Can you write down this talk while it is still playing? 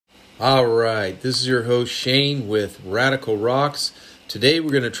All right, this is your host Shane with Radical Rocks. Today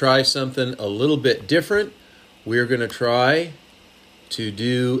we're going to try something a little bit different. We're going to try to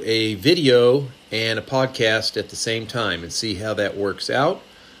do a video and a podcast at the same time and see how that works out.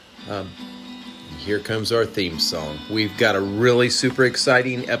 Here comes our theme song. We've got a really super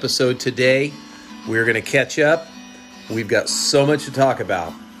exciting episode today. We're going to catch up. We've got so much to talk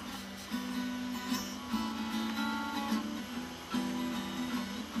about.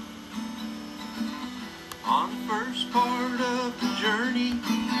 On the first part of the journey,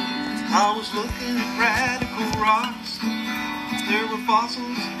 I was looking at radical rocks. There were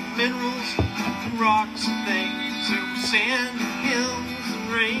fossils, minerals, and rocks and things. There were sand, hills,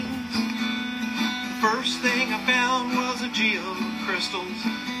 and rings. The first thing I found was a geo crystals,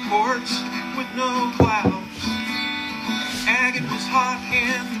 quartz with no clouds. Agate was hot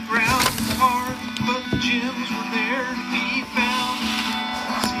and the ground was hard, but the gems were there to be found.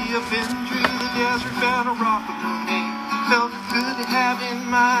 See, I've been through the desert, found a rock with no name. Felt good to have in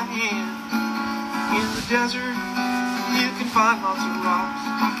my hand. In the desert, you can find lots of rocks.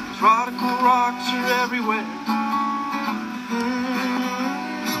 Those radical rocks are everywhere.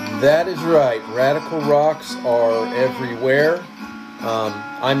 That is right. Radical rocks are everywhere.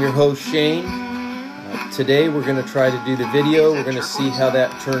 I'm your host, Shane. Today we're going to try to do the video. We're going to see how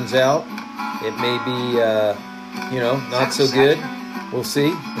that turns out. It may be, not so good. We'll see.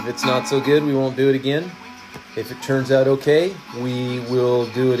 If it's not so good, we won't do it again. If it turns out okay, we will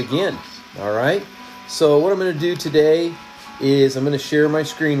do it again. All right? So what I'm going to do today is I'm going to share my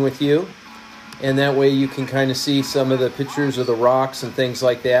screen with you. And that way you can kind of see some of the pictures of the rocks and things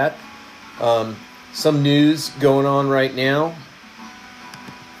like that. Some news going on right now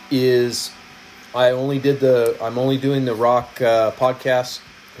is I'm only doing the rock podcast,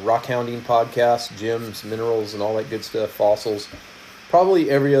 the rock hounding podcast, gems, minerals, and all that good stuff, fossils. Probably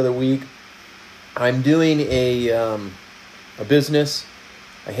every other week. I'm doing a business,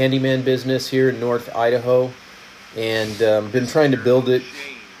 a handyman business here in North Idaho, and been trying to build it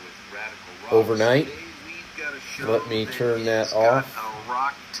overnight. Let me turn that off.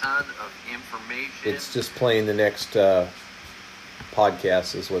 It's just playing the next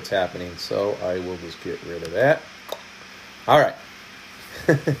podcast is what's happening, so I will just get rid of that. All right.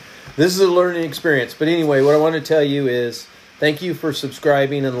 This is a learning experience, but anyway, what I want to tell you is thank you for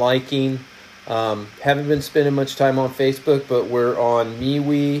subscribing and liking. Haven't been spending much time on Facebook, but we're on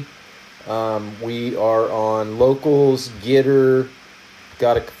MeWe. We are on Locals, Gitter.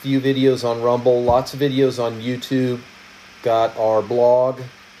 Got a few videos on Rumble. Lots of videos on YouTube. Got our blog.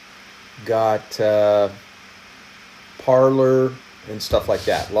 Got Parler and stuff like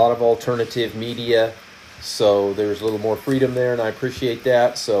that. A lot of alternative media. So there's a little more freedom there, and I appreciate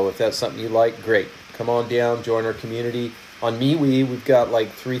that. So if that's something you like, great. Come on down, join our community. On MeWe, we've got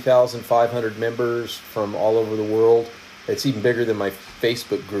like 3,500 members from all over the world. It's even bigger than my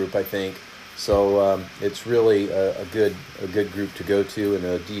Facebook group, I think. So it's really a good group to go to in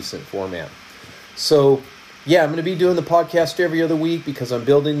a decent format. So yeah, I'm going to be doing the podcast every other week because I'm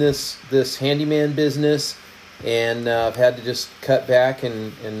building this handyman business, and I've had to just cut back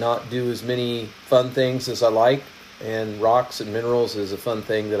and not do as many fun things as I like. And rocks and minerals is a fun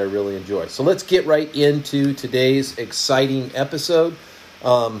thing that I really enjoy. So let's get right into today's exciting episode.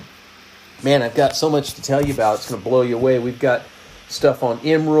 Man, I've got so much to tell you about. It's going to blow you away. We've got stuff on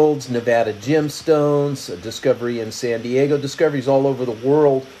emeralds, Nevada gemstones, a discovery in San Diego, discoveries all over the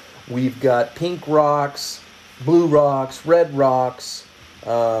world. We've got pink rocks, blue rocks, red rocks,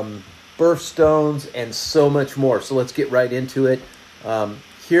 birthstones, and so much more. So let's get right into it.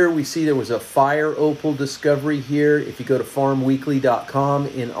 Here we see there was a fire opal discovery here. If you go to farmweekly.com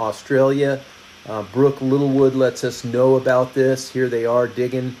in Australia, Brooke Littlewood lets us know about this. Here they are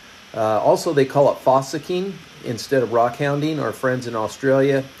digging. Also, they call it fossicking instead of rock hounding. Our friends in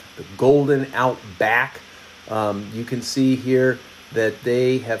Australia, the Golden Outback. You can see here that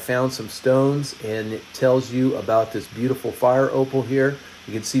they have found some stones, and it tells you about this beautiful fire opal here.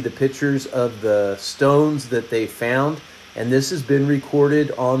 You can see the pictures of the stones that they found. And this has been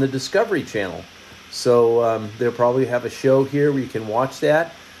recorded on the Discovery Channel. So they'll probably have a show here where you can watch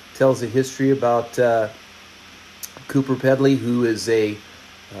that. Tells a history about Cooper Pedley, who is a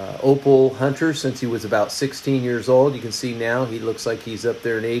opal hunter since he was about 16 years old. You can see now he looks like he's up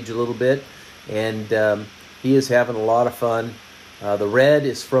there in age a little bit. And he is having a lot of fun. The red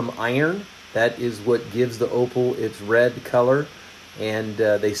is from iron. That is what gives the opal its red color. And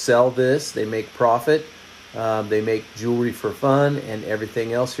they sell this. They make profit. They make jewelry for fun and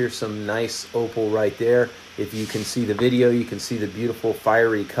everything else. Here's some nice opal right there. If you can see the video, you can see the beautiful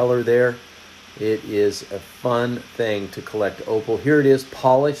fiery color there. It is a fun thing to collect opal. Here it is,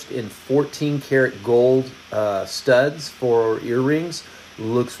 polished in 14 karat gold studs for earrings.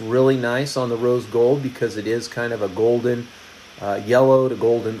 Looks really nice on the rose gold because it is kind of a golden yellow to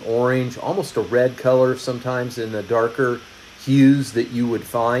golden orange, almost a red color sometimes in the darker hues that you would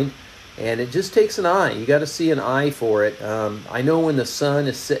find. And it just takes an eye. You got to see an eye for it. I know when the sun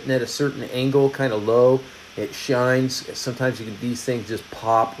is sitting at a certain angle, kind of low, it shines. Sometimes these things just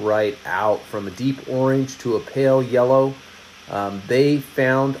pop right out from a deep orange to a pale yellow. They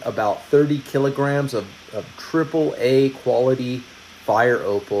found about 30 kilograms of AAA quality fire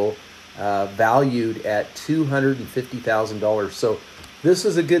opal, valued at $250,000. So this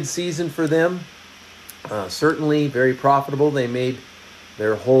is a good season for them. Certainly very profitable. They made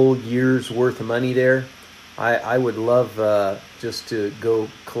their whole year's worth of money there. I would love just to go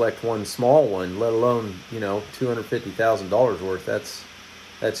collect one small one, let alone, $250,000 worth.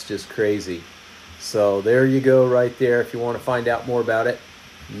 That's just crazy. So there you go right there. If you want to find out more about it,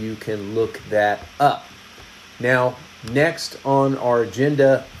 you can look that up. Now, next on our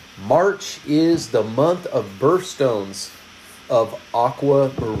agenda, March is the month of birthstones of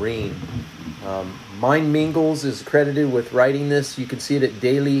Aquamarine. Mine Mingles is credited with writing this. You can see it at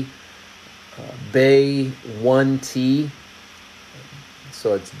Daily Bay 1T.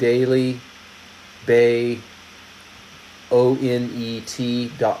 So it's Daily Bay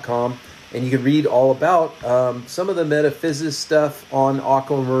ONET.com. And you can read all about some of the metaphysics stuff on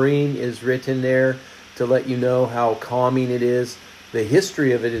Aquamarine is written there to let you know how calming it is. The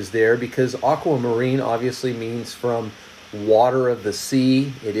history of it is there because aquamarine obviously means from water of the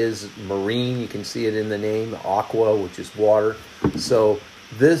sea. It is marine. You can see it in the name, aqua, which is water. So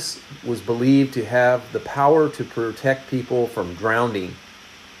this was believed to have the power to protect people from drowning.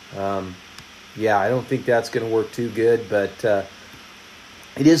 I don't think that's going to work too good, but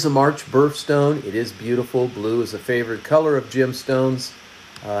it is a March birthstone. It is beautiful. Blue is a favorite color of gemstones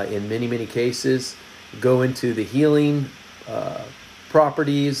in many, many cases. Go into the healing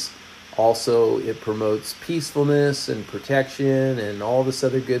properties. Also, it promotes peacefulness and protection and all this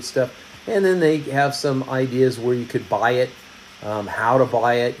other good stuff. And then they have some ideas where you could buy it, how to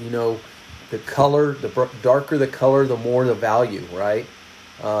buy it. The color, the darker the color, the more the value, right?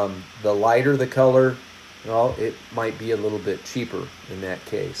 The lighter the color, well, it might be a little bit cheaper in that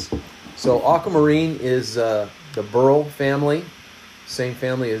case. So aquamarine is the beryl family, same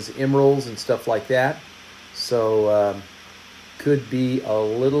family as emeralds and stuff like that. So could be a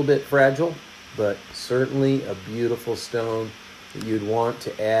little bit fragile, but certainly a beautiful stone that you'd want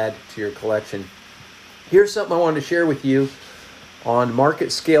to add to your collection. Here's something I wanted to share with you. On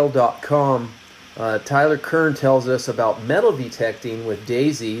marketscale.com, Tyler Kern tells us about metal detecting with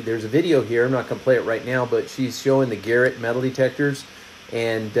Daisy. There's a video here. I'm not going to play it right now, but she's showing the Garrett metal detectors,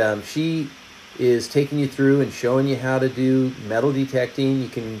 and she is taking you through and showing you how to do metal detecting. You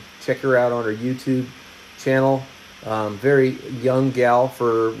can check her out on her YouTube channel. Very young gal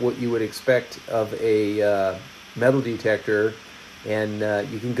for what you would expect of a metal detector, and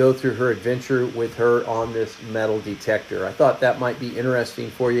you can go through her adventure with her on this metal detector. I thought that might be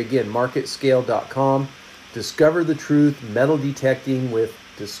interesting for you. Again, marketscale.com. Discover the truth, metal detecting with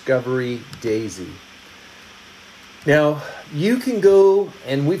Discovery Daisy. Now, you can go,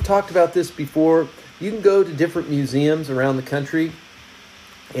 and we've talked about this before, you can go to different museums around the country,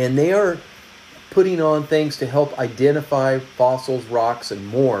 and they are putting on things to help identify fossils, rocks, and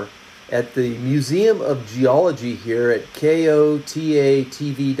more. At the Museum of Geology here at kotatv.com,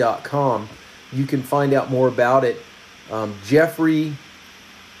 you can find out more about it. Jeffrey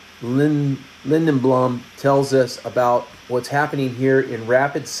Lindenblum tells us about what's happening here in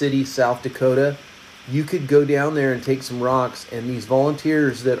Rapid City, South Dakota. You could go down there and take some rocks, and these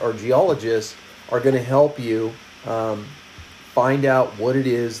volunteers that are geologists are going to help you find out what it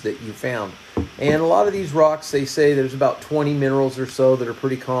is that you found. And a lot of these rocks, they say there's about 20 minerals or so that are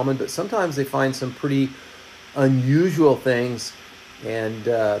pretty common, but sometimes they find some pretty unusual things, and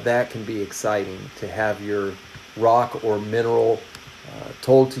that can be exciting to have your rock or mineral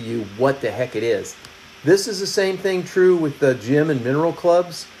told to you what the heck it is. This is the same thing true with the gem and mineral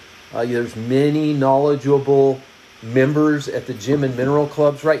clubs. There's many knowledgeable members at the gem and mineral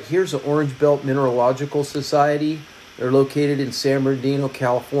clubs. Right here's the Orange Belt Mineralogical Society. They're located in San Bernardino,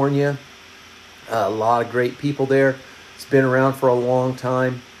 California. A lot of great people there. It's been around for a long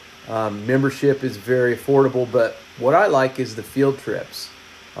time. Membership is very affordable, but what I like is the field trips.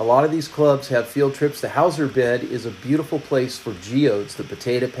 A lot of these clubs have field trips. The Hauser Bed is a beautiful place for geodes, the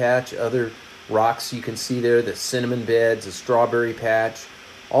potato patch, other rocks you can see there, the cinnamon beds, the strawberry patch.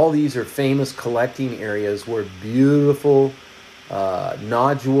 All these are famous collecting areas where beautiful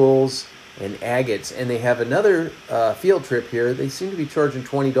nodules and agates. And they have another field trip here. They seem to be charging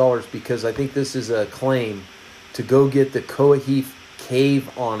 $20 because I think this is a claim to go get the Koahif cave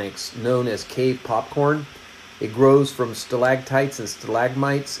onyx, known as cave popcorn. It grows from stalactites and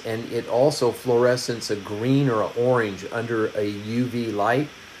stalagmites, and it also fluoresces a green or an orange under a UV light.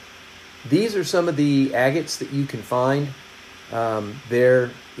 These are some of the agates that you can find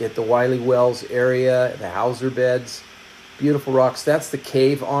there at the Wiley Wells area, the Hauser beds. Beautiful rocks. That's the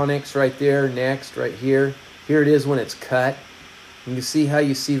cave onyx right there. Next, right here. Here it is when it's cut. You can see how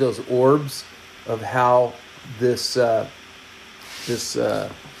you see those orbs of how this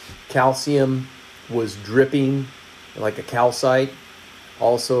calcium was dripping like a calcite.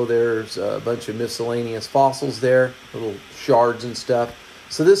 Also, there's a bunch of miscellaneous fossils there, little shards and stuff.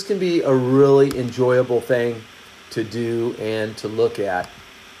 So this can be a really enjoyable thing to do and to look at.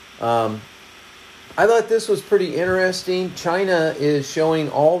 I thought this was pretty interesting. China is showing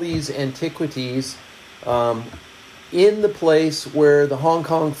all these antiquities in the place where the Hong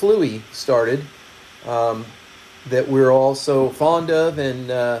Kong Flooey started, that we're all so fond of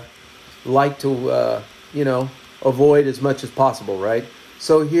and like to, avoid as much as possible, right?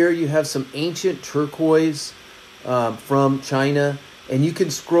 So here you have some ancient turquoise from China, and you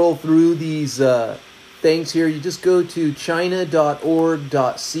can scroll through these things here. You just go to china.org.cn,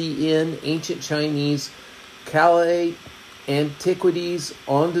 ancient Chinese Calais antiquities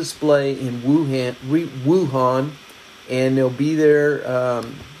on display in Wuhan, and they'll be there.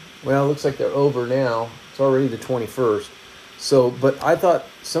 Well, it looks like they're over now. It's already the 21st. So, but I thought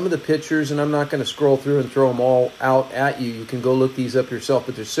some of the pictures, and I'm not going to scroll through and throw them all out at you. You can go look these up yourself.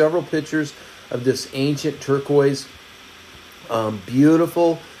 But there's several pictures of this ancient turquoise.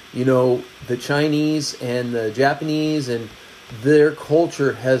 Beautiful. You know, the Chinese and the Japanese and their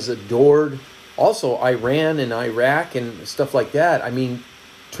culture has adored also Iran and Iraq and stuff like that. I mean,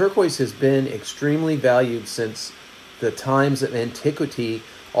 turquoise has been extremely valued since the times of antiquity.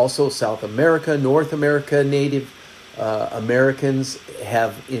 Also, South America, North America, Native Americans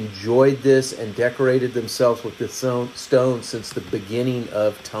have enjoyed this and decorated themselves with this stone since the beginning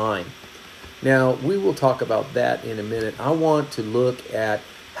of time. Now, we will talk about that in a minute. I want to look at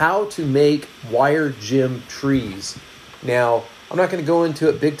how to make wire gem trees. Now, I'm not going to go into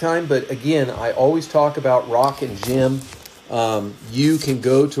it big time, but again, I always talk about Rock and Gem. You can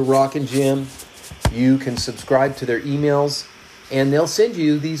go to Rock and Gem. You can subscribe to their emails, and they'll send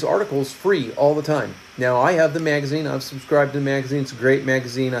you these articles free all the time. Now, I have the magazine. I've subscribed to the magazine. It's a great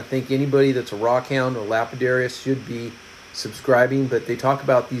magazine. I think anybody that's a rock hound or lapidarius should be subscribing, but they talk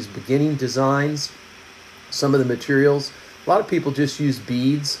about these beginning designs, some of the materials. A lot of people just use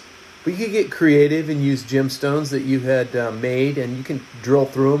beads, but you can get creative and use gemstones that you had made, and you can drill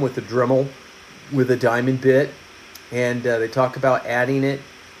through them with a Dremel, with a diamond bit, and they talk about adding it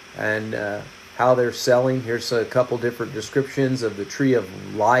and how they're selling. Here's a couple different descriptions of the Tree of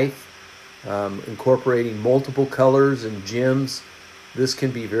Life, incorporating multiple colors and gems. This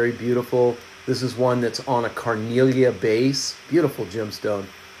can be very beautiful. This is one that's on a carnelia base. Beautiful gemstone.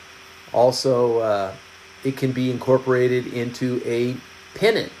 Also, it can be incorporated into a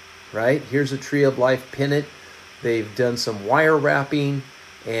pennant, right? Here's a Tree of Life pennant. They've done some wire wrapping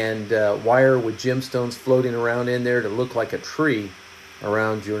and wire with gemstones floating around in there to look like a tree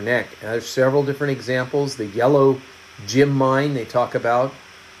around your neck. Now, there's several different examples. The yellow gem mine they talk about.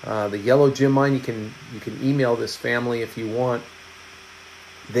 The yellow gem mine, you can email this family if you want.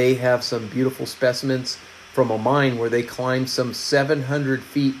 They have some beautiful specimens from a mine where they climbed some 700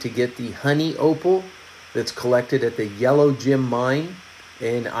 feet to get the honey opal that's collected at the Yellow Gem Mine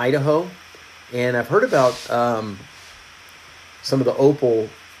in Idaho. And I've heard about some of the opal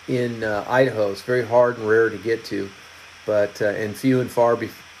in Idaho. It's very hard and rare to get to, but and few and far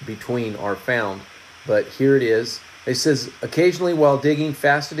between are found. But here it is. It says, occasionally while digging,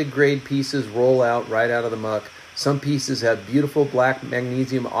 faceted grade pieces roll out right out of the muck. Some pieces have beautiful black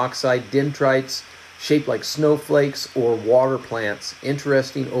magnesium oxide dendrites shaped like snowflakes or water plants.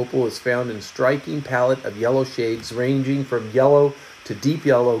 Interesting opal is found in striking palette of yellow shades ranging from yellow to deep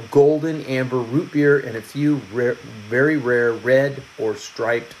yellow, golden, amber, root beer, and a few very rare red or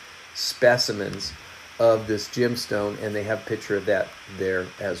striped specimens of this gemstone, and they have a picture of that there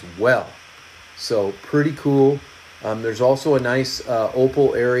as well. So pretty cool. There's also a nice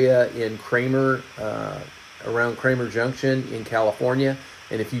opal area in Kramer, around Kramer Junction in California.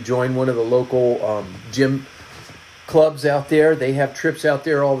 And if you join one of the local gym clubs out there, they have trips out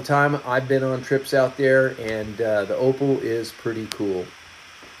there all the time. I've been on trips out there, and the opal is pretty cool.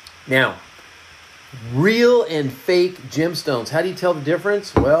 Now, real and fake gemstones. How do you tell the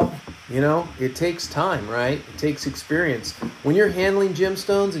difference? Well, it takes time, right? It takes experience. When you're handling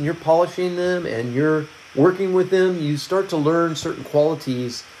gemstones and you're polishing them and you're working with them, you start to learn certain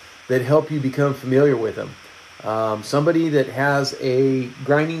qualities that help you become familiar with them. Somebody that has a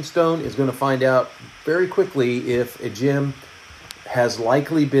grinding stone is going to find out very quickly if a gem has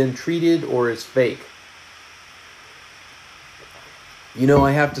likely been treated or is fake.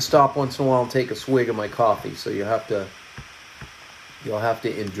 I have to stop once in a while and take a swig of my coffee, so you'll have to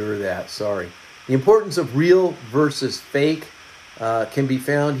endure that. Sorry. The importance of real versus fake can be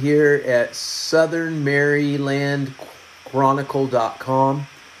found here at southernmarylandchronicle.com,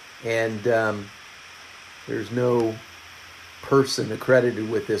 and there's no person accredited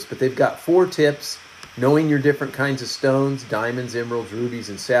with this, but they've got 4 tips: knowing your different kinds of stones, diamonds, emeralds, rubies,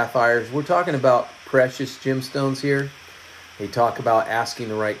 and sapphires. We're talking about precious gemstones here. They talk about asking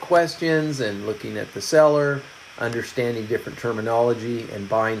the right questions and looking at the seller, understanding different terminology, and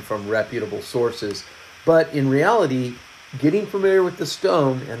buying from reputable sources. But in reality, getting familiar with the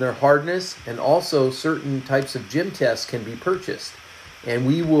stone and their hardness, and also certain types of gem tests can be purchased. And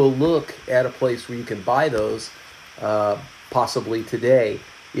we will look at a place where you can buy those possibly today.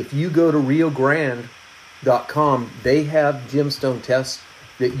 If you go to riogrande.com, they have gemstone tests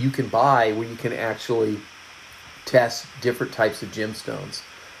that you can buy where you can actually test different types of gemstones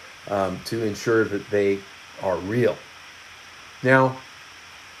to ensure that they are real. Now,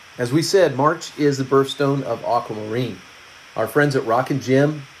 as we said, March is the birthstone of aquamarine. Our friends at Rock and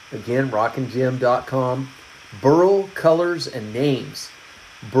Gem, again, rockandgem.com, Burl Colors and Names.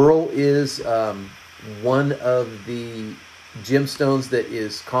 Burl is one of the gemstones that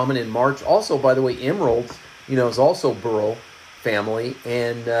is common in March. Also, by the way, emeralds, is also Burl family,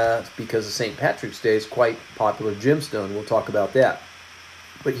 and because of St. Patrick's Day, is quite popular gemstone. We'll talk about that.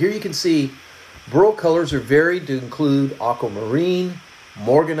 But here you can see Burl colors are varied to include aquamarine,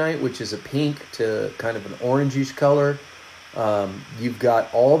 morganite, which is a pink to kind of an orangish color. You've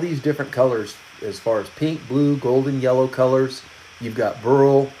got all these different colors as far as pink, blue, golden, yellow colors. You've got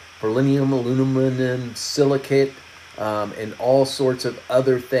Burl, beryllium, aluminum, silicate, and all sorts of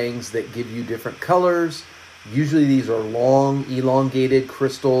other things that give you different colors. Usually these are long, elongated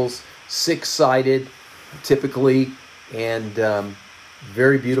crystals, 6-sided typically, and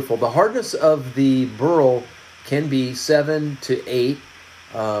very beautiful. The hardness of the burl can be 7 to 8.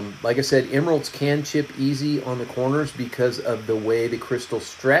 Like I said, emeralds can chip easy on the corners because of the way the crystals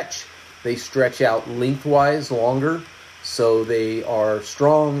stretch. They stretch out lengthwise longer, so they are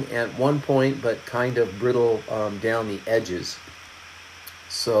strong at one point but kind of brittle down the edges.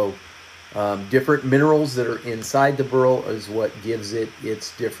 So different minerals that are inside the burl is what gives it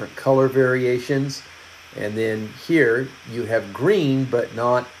its different color variations. And then here you have green but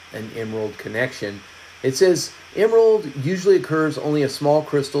not an emerald connection. It says emerald usually occurs only as small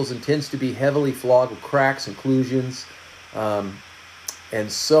crystals and tends to be heavily flawed with cracks, inclusions, and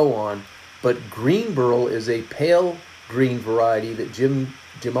so on. But green burl is a pale green variety that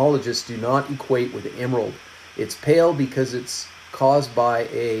gemologists do not equate with emerald. It's pale because it's caused by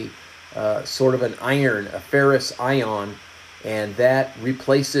a sort of an iron, a ferrous ion, and that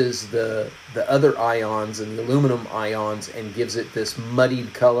replaces the other ions and the aluminum ions and gives it this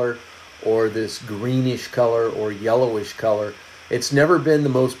muddied color or this greenish color or yellowish color. It's never been the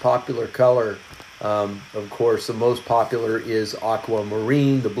most popular color. Of course, the most popular is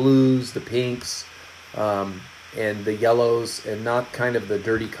aquamarine, the blues, the pinks, and the yellows, and not kind of the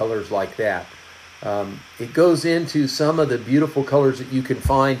dirty colors like that. It goes into some of the beautiful colors that you can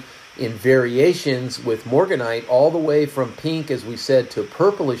find in variations with morganite, all the way from pink, as we said, to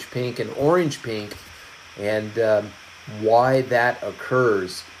purplish pink and orange pink, and why that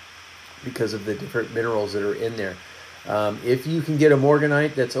occurs because of the different minerals that are in there. If you can get a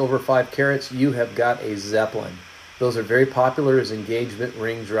morganite that's over 5 carats, you have got a Zeppelin. Those are very popular as engagement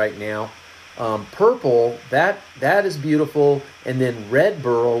rings right now. Purple, that is beautiful. And then red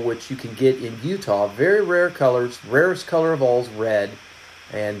burl, which you can get in Utah, very rare colors. Rarest color of all is red,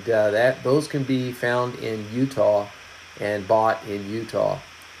 and those can be found in Utah and bought in Utah.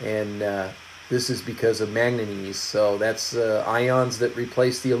 And this is because of manganese. So that's ions that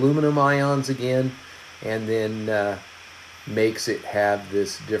replace the aluminum ions again, and then makes it have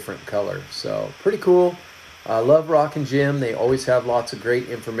this different color. So pretty cool. I love Rock and Gem. They always have lots of great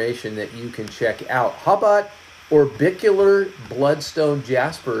information that you can check out. How about orbicular bloodstone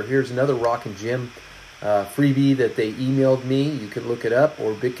jasper? Here's another Rock and Gem freebie that they emailed me. You can look it up,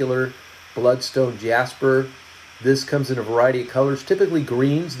 orbicular bloodstone jasper. This comes in a variety of colors, typically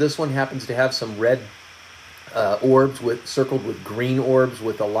greens. This one happens to have some red orbs circled with green orbs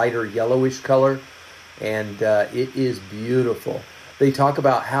with a lighter yellowish color, and it is beautiful. They talk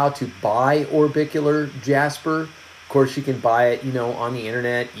about how to buy orbicular jasper. Of course, you can buy it, on the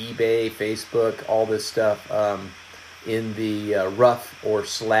internet, eBay, Facebook, all this stuff, in the rough or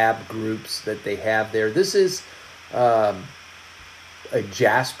slab groups that they have there. This is a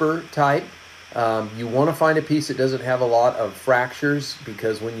jasper type. You want to find a piece that doesn't have a lot of fractures,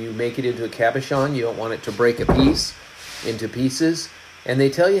 because when you make it into a cabochon, you don't want it to break a piece into pieces. And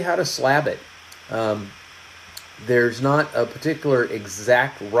they tell you how to slab it. There's not a particular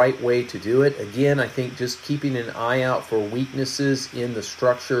exact right way to do it. Again, I think just keeping an eye out for weaknesses in the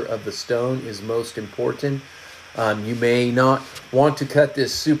structure of the stone is most important. You may not want to cut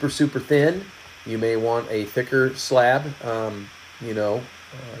this super, super thin. You may want a thicker slab,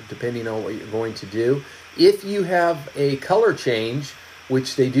 depending on what you're going to do. If you have a color change,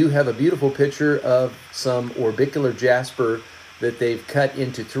 which they do have a beautiful picture of some orbicular jasper that they've cut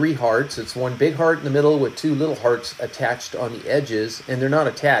into 3 hearts. It's one big heart in the middle with 2 little hearts attached on the edges, and they're not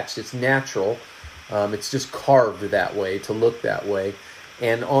attached, it's natural. It's just carved that way to look that way.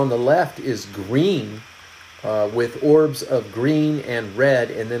 And on the left is green, with orbs of green and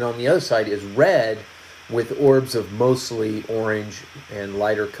red, and then on the other side is red with orbs of mostly orange and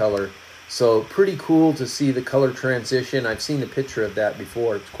lighter color. So pretty cool to see the color transition. I've seen the picture of that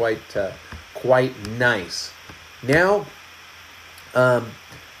before. It's quite nice. Now,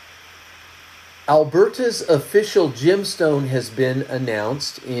 Alberta's official gemstone has been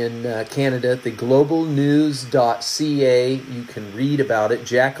announced in Canada at the globalnews.ca. You can read about it.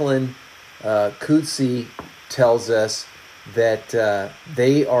 Jacqueline Coetzee tells us that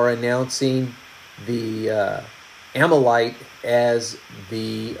they are announcing the Ammolite as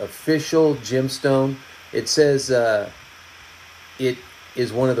the official gemstone. It says it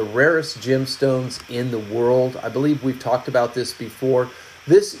is one of the rarest gemstones in the world. I believe we've talked about this before.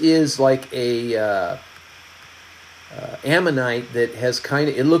 This is like a ammonite that has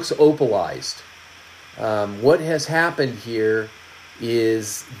it looks opalized. What has happened here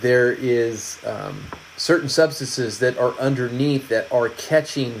is there is certain substances that are underneath that are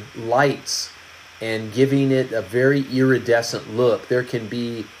catching lights and giving it a very iridescent look. There can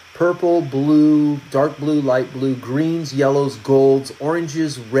be purple, blue, dark blue, light blue, greens, yellows, golds,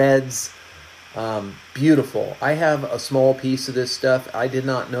 oranges, reds. Beautiful. I have a small piece of this stuff. I did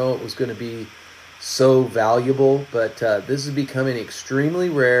not know it was going to be so valuable, but this is becoming extremely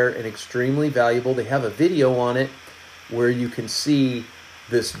rare and extremely valuable. They have a video on it where you can see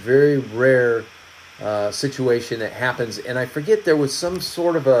this very rare situation that happens, and I forget, there was some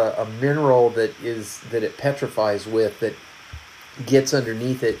sort of a mineral that it petrifies with, that gets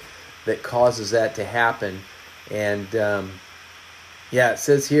underneath it, that causes that to happen. And it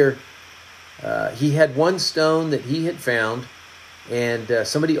says here he had one stone that he had found, and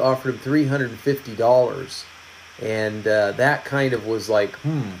somebody offered him $350, and that kind of was like,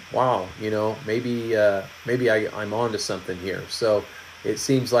 wow, maybe I'm onto something here. So it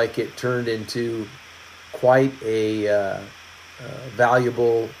seems like it turned into quite a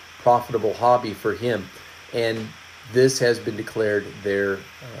valuable, profitable hobby for him. And this has been declared their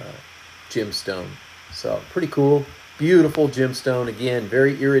gemstone. So pretty cool. Beautiful gemstone. Again,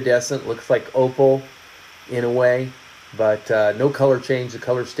 very iridescent. Looks like opal in a way, but no color change. The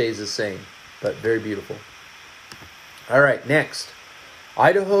color stays the same, but very beautiful. All right, next.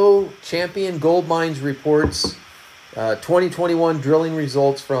 Idaho Champion Gold Mines reports 2021 drilling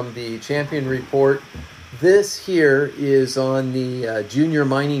results from the Champion Report. This here is on the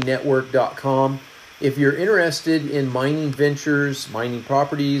juniorminingnetwork.com. If you're interested in mining ventures, mining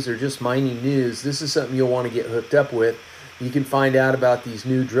properties, or just mining news, this is something you'll want to get hooked up with. You can find out about these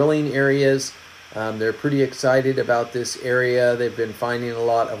new drilling areas. They're pretty excited about this area. They've been finding a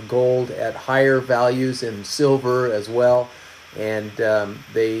lot of gold at higher values and silver as well. And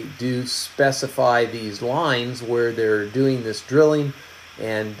they do specify these lines where they're doing this drilling,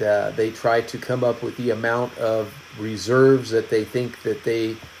 and they try to come up with the amount of reserves that they think that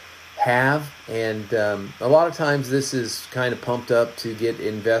they have. And a lot of times this is kind of pumped up to get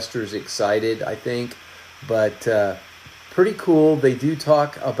investors excited, I think. But pretty cool. They do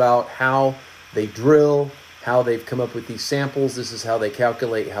talk about how they drill, how they've come up with these samples. This is how they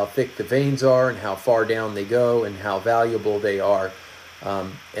calculate how thick the veins are and how far down they go and how valuable they are.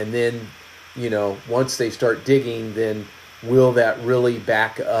 And then, once they start digging, then will that really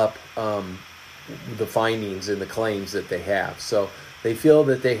back up the findings and the claims that they have? So they feel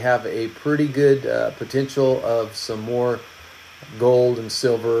that they have a pretty good potential of some more gold and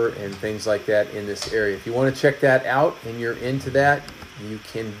silver and things like that in this area. If you want to check that out and you're into that, you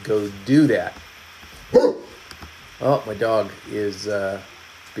can go do that. Oh, my dog is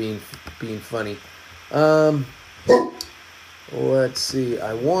being funny. let's see.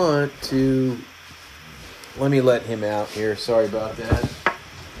 I want to... Let me let him out here. Sorry about that.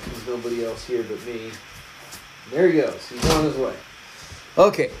 There's nobody else here but me. There he goes. He's on his way.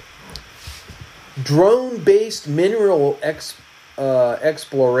 Okay. Drone-based mineral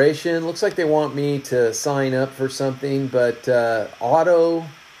exploration. Looks like they want me to sign up for something, but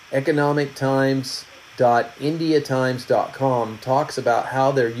autoeconomictimes.indiatimes.com talks about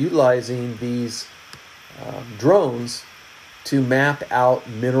how they're utilizing these drones to map out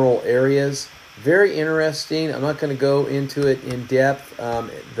mineral areas. Very interesting. I'm not going to go into it in depth.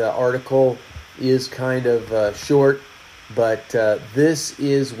 The article is kind of short, but this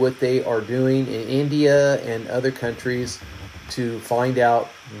is what they are doing in India and other countries to find out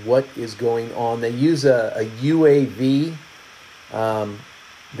what is going on. They use a UAV.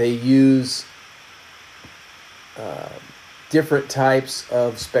 They use different types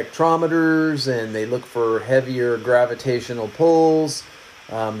of spectrometers, and they look for heavier gravitational pulls.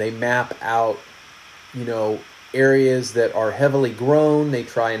 They map out, areas that are heavily grown. They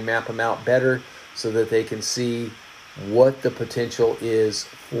try and map them out better so that they can see what the potential is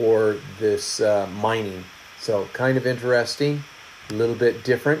for this mining. So kind of interesting, a little bit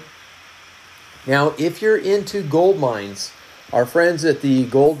different. Now, if you're into gold mines, our friends at the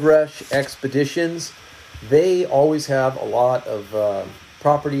Gold Rush Expeditions, they always have a lot of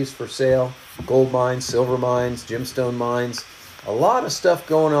properties for sale. Gold mines, silver mines, gemstone mines. A lot of stuff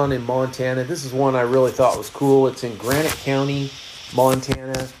going on in Montana. This is one I really thought was cool. It's in Granite County,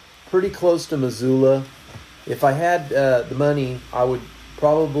 Montana, pretty close to Missoula. If I had the money, I would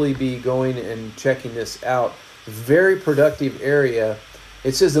probably be going and checking this out. Very productive area.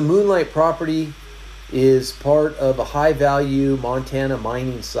 It says the Moonlight property is part of a high-value Montana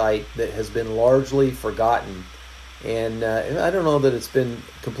mining site that has been largely forgotten. And I don't know that it's been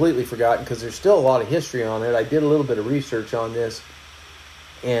completely forgotten because there's still a lot of history on it. I did a little bit of research on this,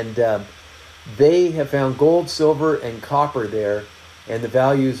 and they have found gold, silver, and copper there, and the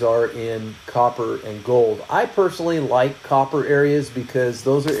values are in copper and gold. I personally like copper areas because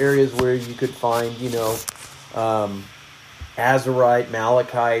those are areas where you could find, azurite,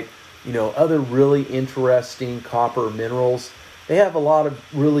 malachite, other really interesting copper minerals. They have a lot of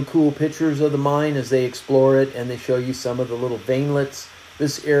really cool pictures of the mine as they explore it, and they show you some of the little veinlets.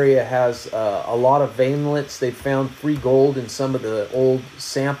 This area has a lot of veinlets. They found free gold in some of the old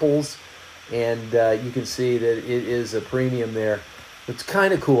samples, and you can see that it is a premium there. It's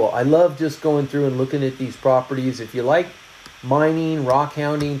kind of cool. I love just going through and looking at these properties. If you like mining, rock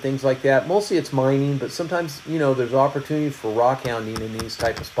hounding, things like that, mostly it's mining, but sometimes, there's opportunities for rock hounding in these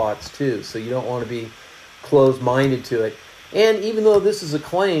type of spots too, so you don't want to be closed-minded to it. And even though this is a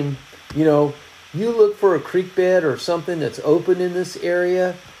claim, you look for a creek bed or something that's open in this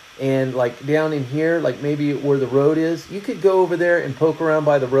area, and like down in here, like maybe where the road is, you could go over there and poke around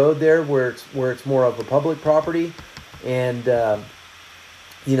by the road there where it's more of a public property, and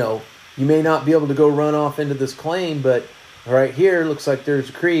you may not be able to go run off into this claim, but right here looks like there's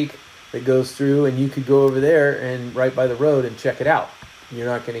a creek that goes through, and you could go over there and right by the road and check it out. You're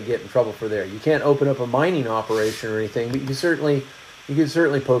not going to get in trouble for there. You can't open up a mining operation or anything, but you can certainly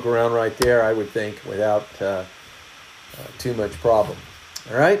poke around right there, I would think, without too much problem.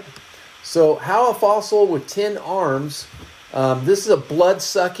 All right. So, how a fossil with 10 arms. This is a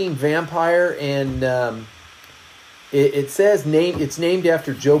blood-sucking vampire, and it says it's named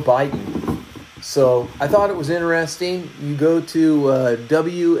after Joe Biden. So I thought it was interesting. You go to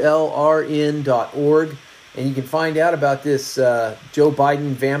WLRN.org. And you can find out about this Joe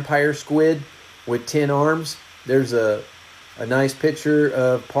Biden vampire squid with 10 arms. There's a nice picture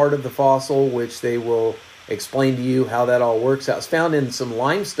of part of the fossil, which they will explain to you how that all works out. It's found in some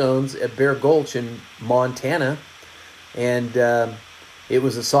limestones at Bear Gulch in Montana. And it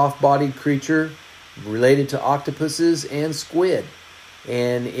was a soft-bodied creature related to octopuses and squid.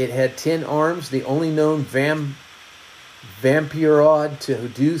 And it had 10 arms, the only known vampiroid to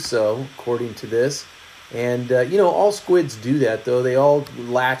do so, according to this. And, all squids do that, though. They all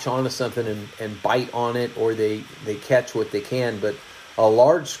latch onto something and bite on it, or they catch what they can. But a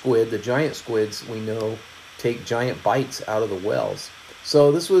large squid, the giant squids, we know, take giant bites out of the wells.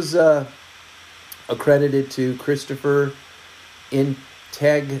 So this was accredited to Christopher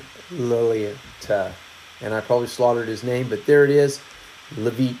Integliata. And I probably slaughtered his name, but there it is.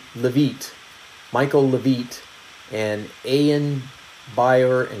 Levitt. Michael Levitt. And Ian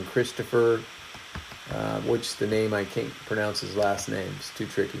Bayer and Christopher... which the name I can't pronounce his last name. It's too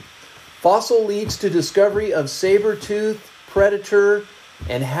tricky. Fossil leads to discovery of saber-tooth predator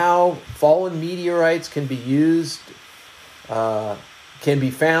and how fallen meteorites can be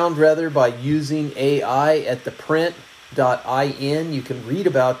found by using AI at the print You can read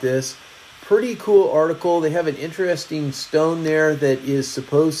about this. Pretty cool article. They have an interesting stone there that is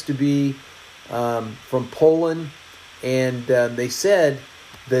supposed to be from Poland. And they said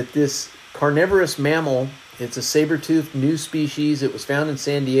that this carnivorous mammal, it's a saber-toothed new species. It was found in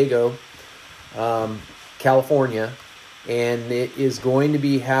San Diego, California. And it is going to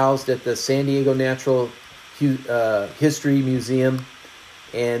be housed at the San Diego Natural History Museum.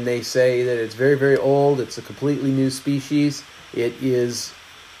 And they say that it's very, very old. It's a completely new species. It is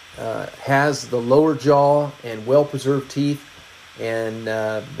has the lower jaw and well-preserved teeth. And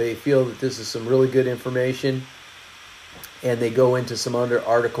they feel that this is some really good information. And they go into some other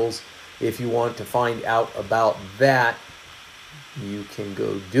articles. If you want to find out about that, you can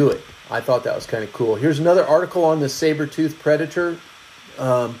go do it. I thought that was kind of cool. Here's another article on the saber-toothed predator.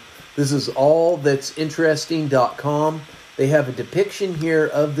 This is allthat'sinteresting.com. They have a depiction here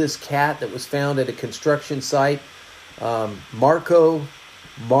of this cat that was found at a construction site. Marko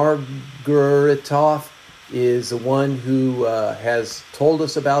Margaritov is the one who has told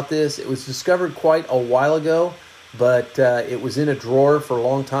us about this. It was discovered quite a while ago, but it was in a drawer for a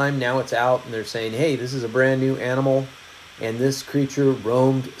long time. Now it's out, and they're saying, hey, this is a brand new animal. And this creature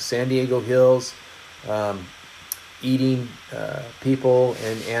roamed San Diego hills, eating people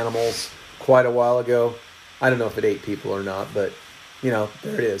and animals quite a while ago. I don't know if it ate people or not, but, there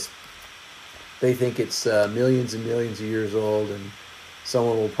it is. They think it's millions and millions of years old, and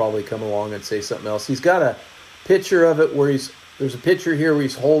someone will probably come along and say something else. He's got a picture of it where there's a picture here where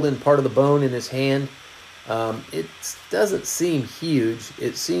he's holding part of the bone in his hand. It doesn't seem huge.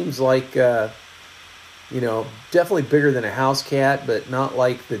 It seems like, definitely bigger than a house cat, but not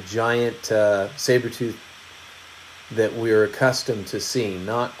like the giant saber-tooth that we're accustomed to seeing.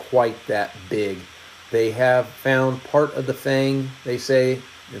 Not quite that big. They have found part of the fang, they say.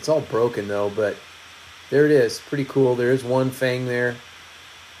 It's all broken, though, but there it is. Pretty cool. There is one fang there.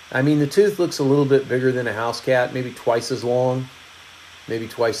 I mean, the tooth looks a little bit bigger than a house cat, maybe twice as long, maybe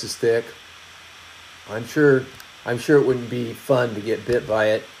twice as thick. I'm sure it wouldn't be fun to get bit by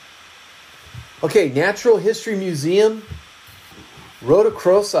it. Okay, Natural History Museum,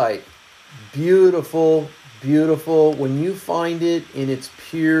 rhodochrosite. Beautiful, beautiful. When you find it in its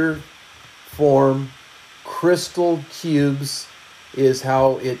pure form, crystal cubes is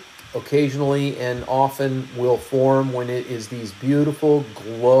how it occasionally and often will form when it is these beautiful,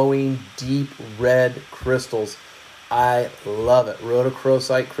 glowing, deep red crystals. I love it.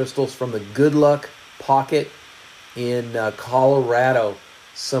 Rhodochrosite crystals from the Good Luck Pocket in Colorado.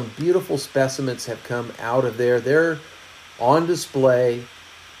 Some beautiful specimens have come out of there. They're on display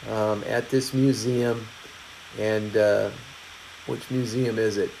at this museum. And which museum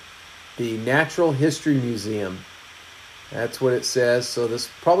is it? The Natural History Museum. That's what it says. So this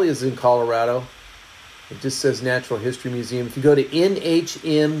probably is in Colorado. It just says Natural History Museum. If you go to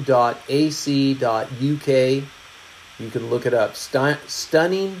nhm.ac.uk, you can look it up.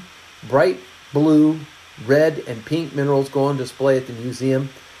 Stunning, bright blue, red, and pink minerals go on display at the museum.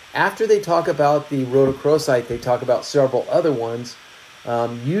 After they talk about the rhodochrosite, they talk about several other ones.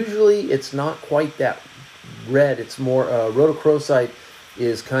 Usually it's not quite that red. It's more, rhodochrosite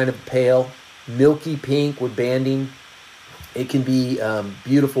is kind of pale, milky pink with banding. It can be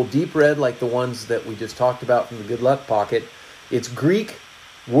beautiful deep red like the ones that we just talked about from the Good Luck Pocket. It's Greek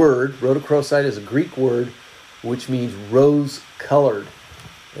word. Rhodochrosite is a Greek word which means rose-colored.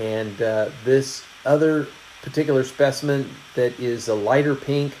 And this other particular specimen that is a lighter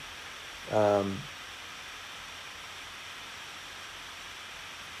pink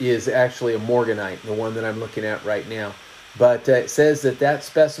is actually a morganite, the one that I'm looking at right now. But it says that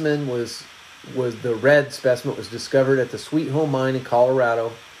specimen was the red specimen was discovered at the Sweet Home Mine in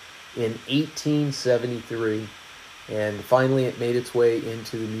Colorado in 1873. And finally it made its way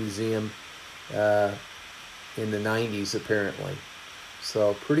into the museum in the 90s, apparently.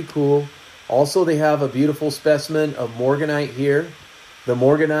 So pretty cool. Also, they have a beautiful specimen of morganite here. The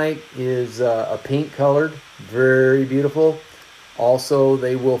morganite is a pink colored, very beautiful. Also,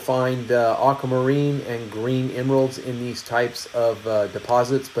 they will find aquamarine and green emeralds in these types of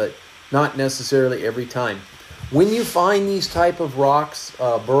deposits, but not necessarily every time. When you find these type of rocks,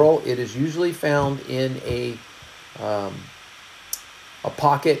 Burl, it is usually found in a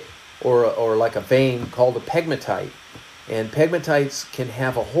pocket or like a vein called a pegmatite. And pegmatites can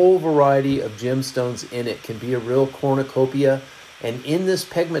have a whole variety of gemstones in it. Can be a real cornucopia. And in this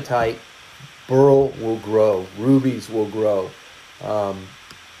pegmatite, beryl will grow. Rubies will grow. All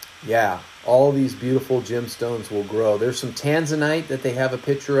these beautiful gemstones will grow. There's some tanzanite that they have a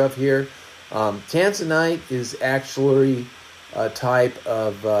picture of here. Tanzanite is actually a type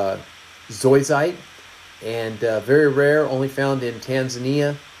of zoisite. and very rare, only found in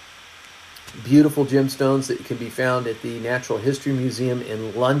Tanzania. Beautiful gemstones that can be found at the Natural History Museum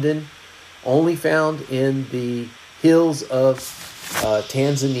in London, only found in the hills of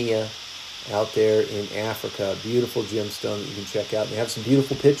Tanzania out there in Africa. Beautiful gemstone that you can check out. They have some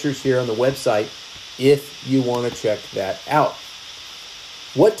beautiful pictures here on the website if you want to check that out.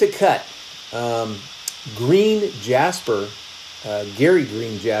 What to cut? Green jasper, Gary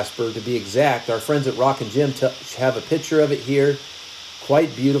Green jasper to be exact. Our friends at Rock and Gem have a picture of it here.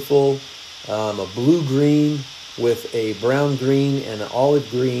 Quite beautiful. A blue green with a brown green and an olive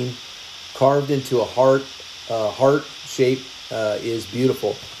green carved into a heart shape is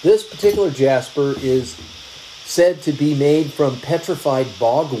beautiful. This particular jasper is said to be made from petrified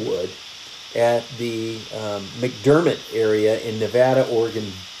bogwood at the McDermott area in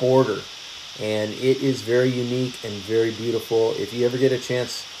Nevada-Oregon border. And it is very unique and very beautiful. If you ever get a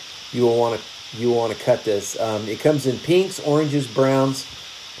chance, you will want to cut this. It comes in pinks, oranges, browns,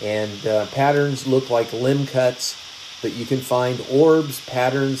 and patterns look like limb cuts, but you can find orbs,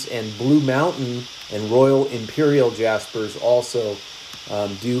 patterns, and Blue Mountain and Royal Imperial jaspers also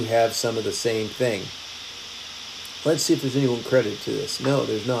do have some of the same thing. Let's see if there's anyone credited to this. No,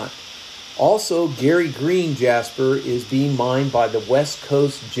 there's not. Also, Gary Green jasper is being mined by the West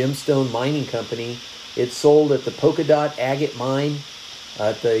Coast Gemstone Mining Company. It's sold at the Polka Dot Agate Mine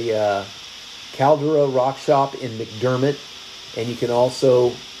at the Caldera Rock Shop in McDermott. And you can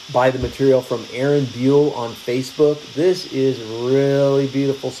also buy the material from Aaron Buell on Facebook. This is really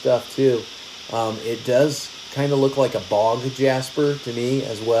beautiful stuff too. It does kind of look like a bog jasper to me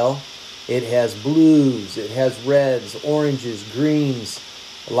as well. It has blues, it has reds, oranges, greens,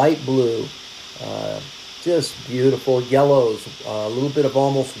 light blue, just beautiful yellows, a little bit of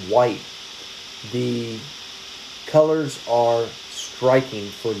almost white. The colors are striking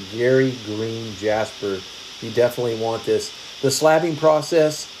for Gary Green jasper. You definitely want this. The slabbing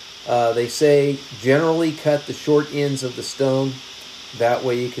process, they say generally cut the short ends of the stone. That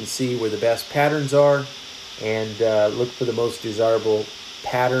way you can see where the best patterns are and look for the most desirable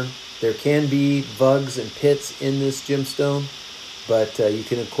pattern. There can be vugs and pits in this gemstone, but you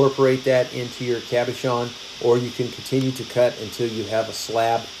can incorporate that into your cabochon, or you can continue to cut until you have a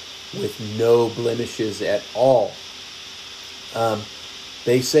slab with no blemishes at all.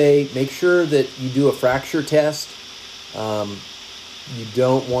 They say make sure that you do a fracture test. You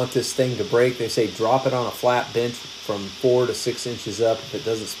don't want this thing to break. They say drop it on a flat bench from 4 to 6 inches up. If it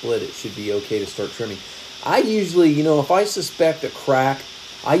doesn't split, it should be okay to start trimming. I usually, if I suspect a crack,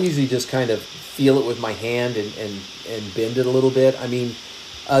 I usually just kind of feel it with my hand and bend it a little bit. I mean,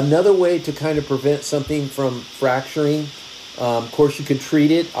 another way to kind of prevent something from fracturing, of course, you could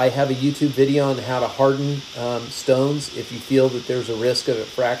treat it. I have a YouTube video on how to harden stones if you feel that there's a risk of it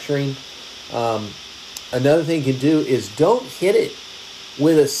fracturing. Another thing you can do is don't hit it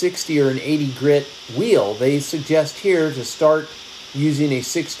with a 60 or an 80 grit wheel. They suggest here to start using a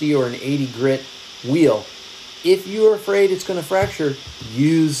 60 or an 80 grit wheel. If you're afraid it's going to fracture,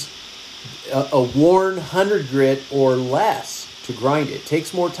 use a worn 100 grit or less to grind it. It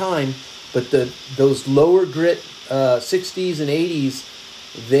takes more time, but those lower grit 60s and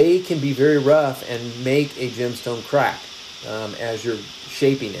 80s, they can be very rough and make a gemstone crack as you're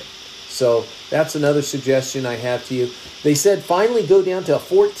shaping it. So that's another suggestion I have to you. They said finally go down to a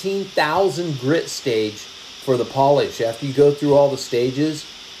 14,000 grit stage for the polish. After you go through all the stages,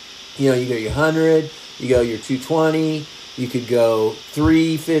 you go your 100, you go your 220, you could go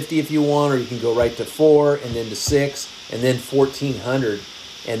 350 if you want, or you can go right to 4 and then to 6 and then 1400.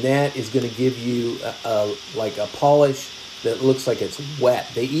 And that is going to give you like a polish that looks like it's wet.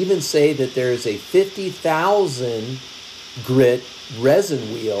 They even say that there is a 50,000 grit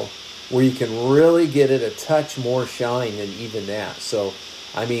resin wheel where you can really get it a touch more shine than even that. So,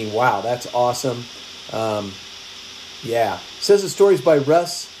 I mean, wow, that's awesome. Yeah. It says the story's by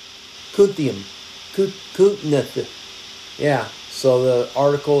Russ Kunthiam. Yeah. So the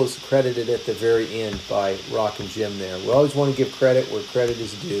article is credited at the very end by Rock and Jim there. We always want to give credit where credit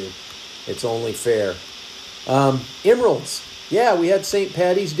is due. It's only fair. Emeralds. Yeah, we had St.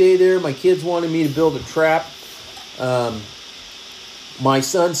 Patty's Day there. My kids wanted me to build a trap. My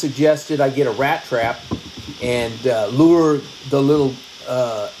son suggested I get a rat trap and lure the little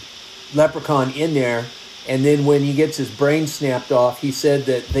leprechaun in there. And then when he gets his brain snapped off, he said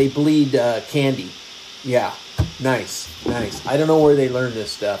that they bleed candy. Yeah, nice. I don't know where they learned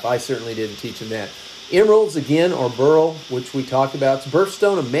this stuff. I certainly didn't teach them that. Emeralds, again, or beryl, which we talked about. It's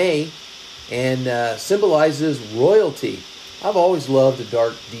birthstone of May and symbolizes royalty. I've always loved a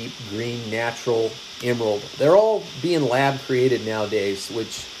dark, deep green, natural emerald. They're all being lab created nowadays,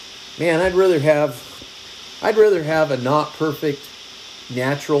 which, man, I'd rather have I'd rather have a not perfect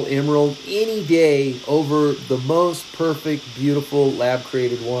natural emerald any day over the most perfect, beautiful,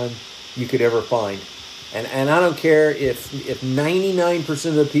 lab-created one you could ever find. And I don't care if 99%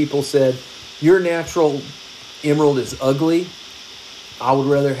 of the people said, your natural emerald is ugly. I would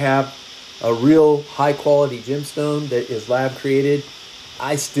rather have a real high-quality gemstone that is lab-created.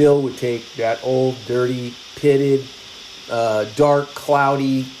 I still would take that old, dirty, pitted, dark,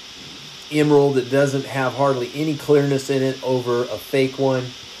 cloudy emerald that doesn't have hardly any clearness in it over a fake one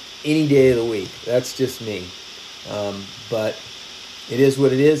any day of the week. That's just me. But it is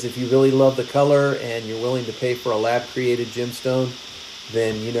what it is. If you really love the color and you're willing to pay for a lab-created gemstone,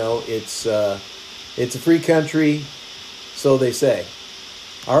 then, you know, it's a free country, so they say.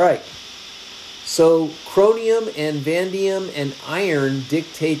 All right. So chromium and vanadium and iron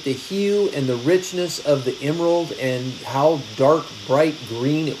dictate the hue and the richness of the emerald and how dark, bright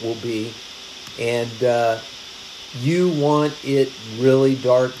green it will be. And you want it really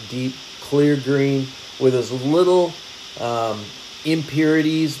dark, deep, clear green with as little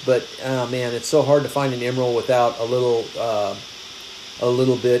impurities. But man, it's so hard to find an emerald without a little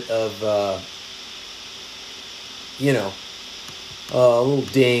bit of a little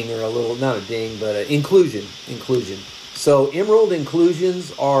ding, or a little, not a ding, but an inclusion. So emerald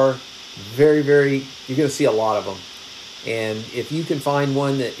inclusions are very, very, you're going to see a lot of them. And if you can find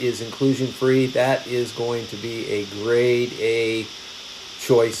one that is inclusion free, that is going to be a grade A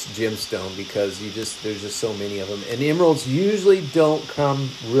choice gemstone, because there's just so many of them. And emeralds usually don't come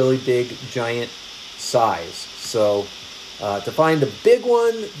really big, giant size. So to find a big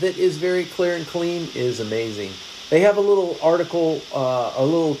one that is very clear and clean is amazing. They have a little article, a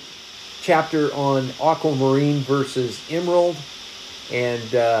little chapter on aquamarine versus emerald,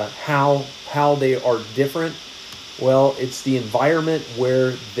 and how they are different. Well, it's the environment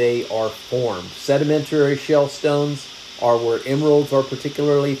where they are formed. Sedimentary shell stones are where emeralds are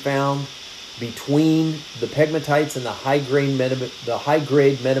particularly found, between the pegmatites and the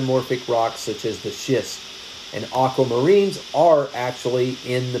high-grade metamorphic rocks such as the schist. And aquamarines are actually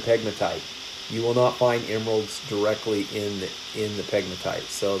in the pegmatite. You will not find emeralds directly in the pegmatite,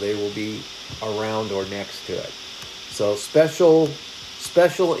 so they will be around or next to it. So special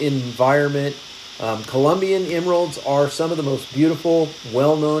environment. Colombian emeralds are some of the most beautiful,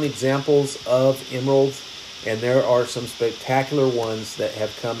 well-known examples of emeralds, and there are some spectacular ones that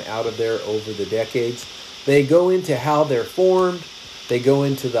have come out of there over the decades. They go into how they're formed. They go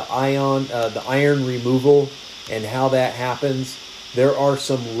into the iron removal and how that happens. There are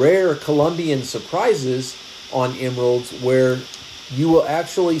some rare Colombian surprises on emeralds where you will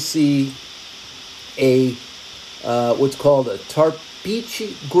actually see a what's called a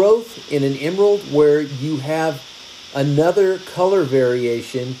tarpiche growth in an emerald, where you have another color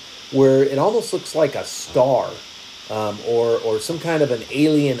variation where it almost looks like a star, or some kind of an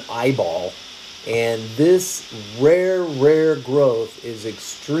alien eyeball. And this rare growth is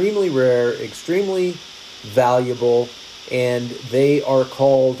extremely rare, extremely valuable. And they are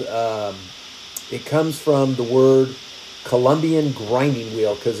called, it comes from the word Colombian grinding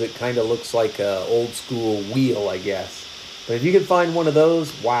wheel, because it kind of looks like an old school wheel, I guess. But if you can find one of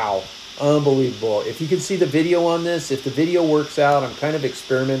those, wow, unbelievable. If you can see the video on this, if the video works out, I'm kind of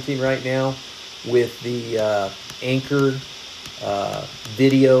experimenting right now with the Anchor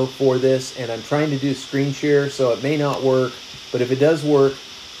video for this, and I'm trying to do screen share, so it may not work. But if it does work,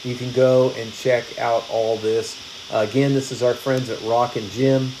 you can go and check out all this. Again, this is our friends at Rock and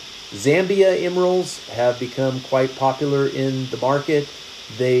Gem. Zambia emeralds have become quite popular in the market.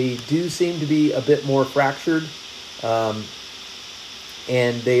 They do seem to be a bit more fractured, and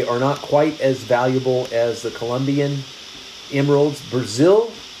they are not quite as valuable as the Colombian emeralds. Brazil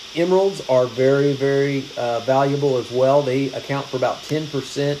emeralds are very, very valuable as well. They account for about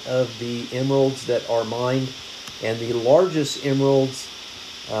 10% of the emeralds that are mined, and the largest emeralds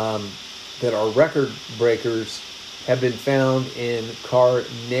that are record breakers have been found in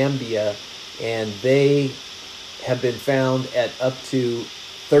Carnambia, and they have been found at up to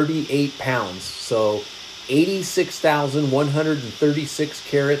 38 pounds. So 86,136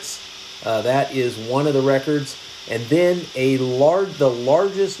 carats. That is one of the records. And then the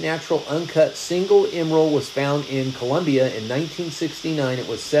largest natural uncut single emerald was found in Colombia in 1969. It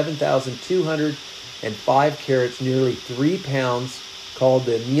was 7,205 carats, nearly 3 pounds, called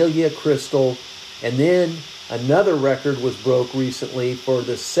the Amelia Crystal. And then another record was broke recently for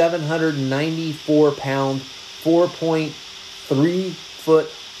the 794-pound,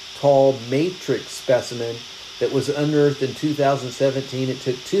 4.3-foot tall matrix specimen that was unearthed in 2017. It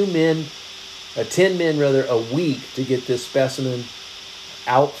took 10 men a week to get this specimen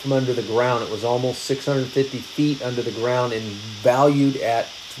out from under the ground. It was almost 650 feet under the ground and valued at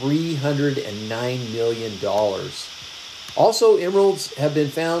 $309 million. Also, emeralds have been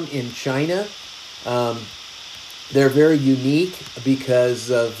found in China. They're very unique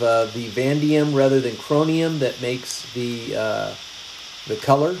because of the vanadium rather than chromium that makes the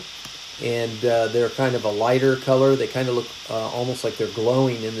color. And they're kind of a lighter color. They kind of look almost like they're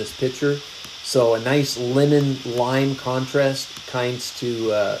glowing in this picture. So a nice lemon lime contrast kind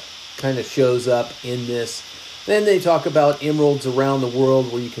of shows up in this. Then they talk about emeralds around the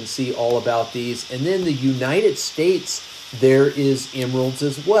world where you can see all about these. And then the United States, there is emeralds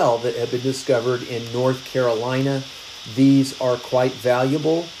as well that have been discovered in North Carolina. These are quite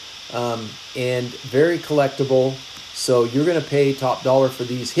valuable and very collectible. So you're going to pay top dollar for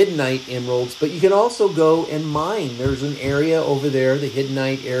these Hiddenite emeralds, but you can also go and mine. There's an area over there, the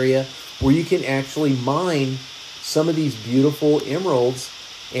Hiddenite area, where you can actually mine some of these beautiful emeralds.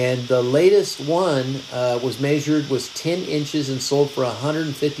 And the latest one was 10 inches and sold for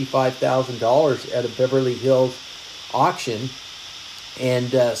 $155,000 at a Beverly Hills auction.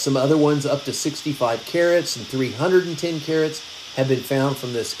 And some other ones up to 65 carats and 310 carats have been found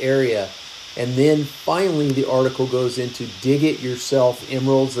from this area. And then finally, the article goes into dig it yourself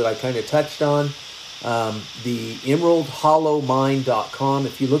emeralds that I kind of touched on. The emeraldhollowmine.com.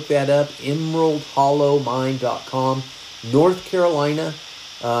 If you look that up, emeraldhollowmine.com, North Carolina,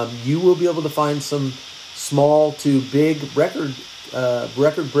 you will be able to find some small to big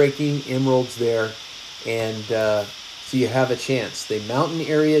record-breaking emeralds there. And so you have a chance. The Mountain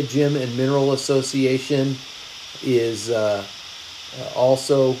Area Gem and Mineral Association is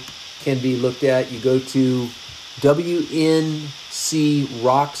also can be looked at. You go to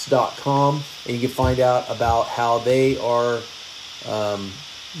wncrocks.com and you can find out about how they are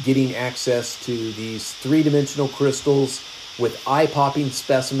getting access to these three-dimensional crystals with eye-popping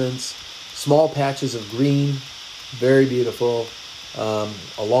specimens, small patches of green, very beautiful,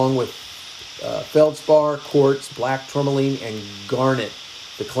 along with feldspar, quartz, black tourmaline, and garnet.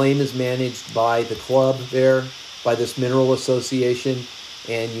 The claim is managed by the club there, by this mineral association,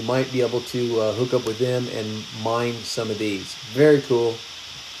 and you might be able to hook up with them and mine some of these. Very cool,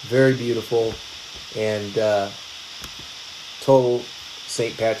 very beautiful, and total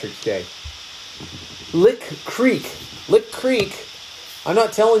St. Patrick's Day. Lick Creek. I'm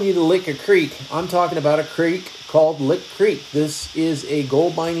not telling you to lick a creek. I'm talking about a creek called Lick Creek. This is a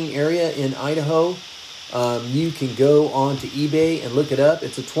gold mining area in Idaho. You can go on to eBay and look it up.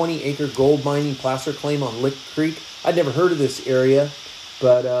 It's a 20-acre gold mining placer claim on Lick Creek. I'd never heard of this area,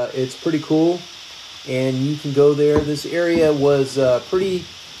 but it's pretty cool, and you can go there. This area was pretty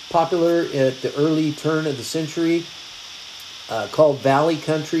popular at the early turn of the century, called Valley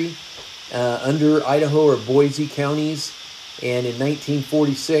Country, under Idaho or Boise counties. And in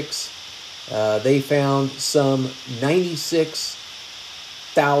 1946, they found some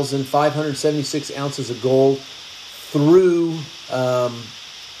 96,576 ounces of gold through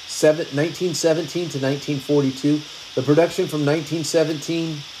 1917 to 1942. The production from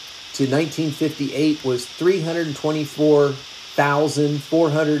 1917 to 1958 was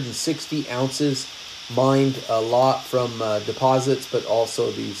 324,460 ounces, mined a lot from deposits, but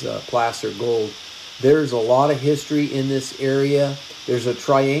also these placer gold. There's a lot of history in this area. There's a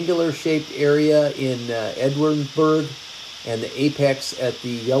triangular-shaped area in Edwardsburg and the apex at the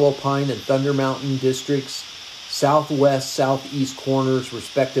Yellow Pine and Thunder Mountain districts, southwest, southeast corners,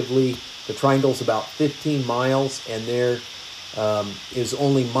 respectively. The triangle's about 15 miles, and there is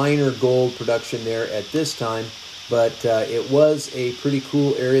only minor gold production there at this time, but it was a pretty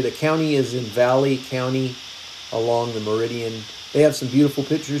cool area. The county is in Valley County along the meridian. They have some beautiful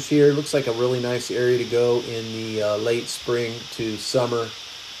pictures here. It looks like a really nice area to go in the late spring to summer.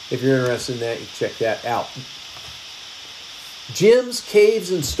 If you're interested in that, you can check that out. Gems,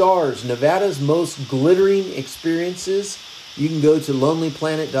 Caves, and Stars, Nevada's most glittering experiences. You can go to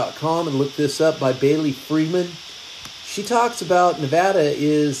lonelyplanet.com and look this up by Bailey Friedman. She talks about Nevada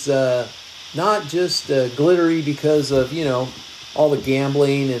is not just glittery because of, all the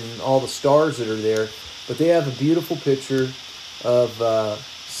gambling and all the stars that are there, but they have a beautiful picture of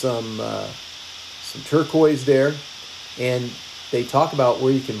some turquoise there, and they talk about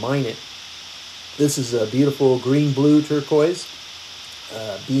where you can mine it. This is a beautiful green-blue turquoise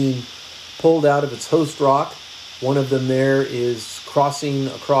being pulled out of its host rock. One of them there is crossing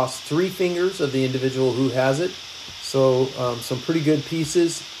across 3 fingers of the individual who has it. So some pretty good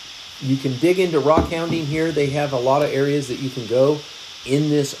pieces. You can dig into rock hounding here. They have a lot of areas that you can go in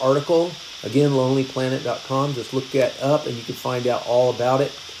this article. Again, lonelyplanet.com. Just look that up and you can find out all about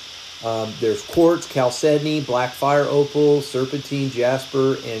it. There's quartz, chalcedony, black fire opal, serpentine,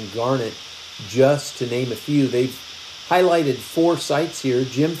 jasper, and garnet, just to name a few. They've highlighted 4 sites here.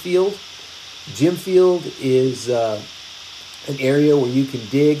 Gemfield. Gemfield is an area where you can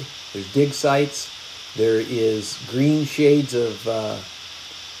dig. There's dig sites. There is green shades of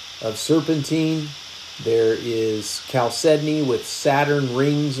serpentine. There is chalcedony with Saturn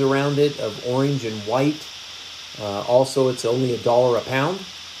rings around it of orange and white. Also, it's only $1 a pound.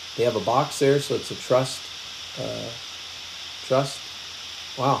 They have a box there, so it's a trust.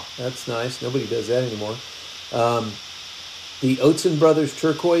 Wow, that's nice. Nobody does that anymore. The Oatson Brothers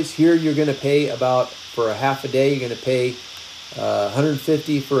turquoise. Here you're going to pay for a half a day, you're going to pay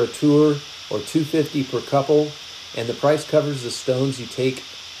 $150 for a tour or $250 per couple. And the price covers the stones you take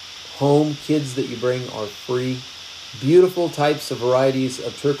home. Kids that you bring are free. Beautiful types of varieties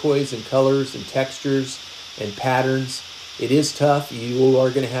of turquoise and colors and textures and patterns. It is tough. You are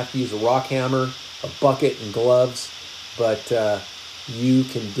going to have to use a rock hammer, a bucket, and gloves. But you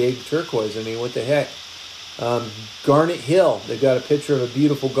can dig turquoise. I mean, what the heck? Garnet Hill. They've got a picture of a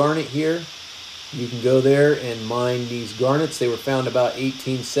beautiful garnet here. You can go there and mine these garnets. They were found about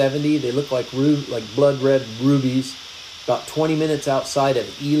 1870. They look like blood red rubies. About 20 minutes outside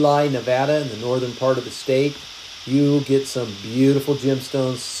of Ely, Nevada, in the northern part of the state. You'll get some beautiful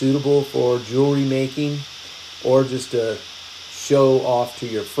gemstones suitable for jewelry making or just to show off to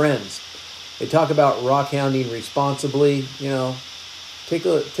your friends. They talk about rock hounding responsibly. Take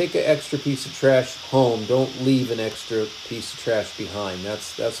an extra piece of trash home. Don't leave an extra piece of trash behind.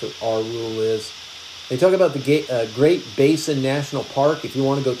 That's what our rule is. They talk about the Great Basin National Park. If you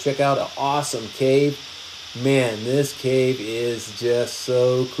want to go check out an awesome cave, man, this cave is just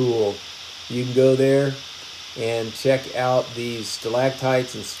so cool. You can go there and check out these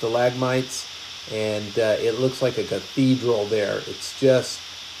stalactites and stalagmites, and it looks like a cathedral there. It's just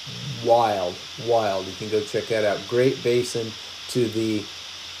wild. You can go check that out. Great Basin to the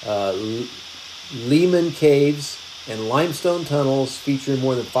Lehman Caves and limestone tunnels featuring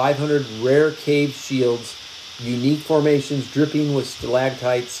more than 500 rare cave shields, unique formations dripping with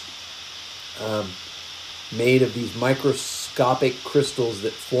stalactites made of these microscopic crystals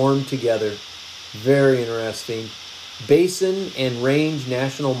that form together. Very interesting. Basin and Range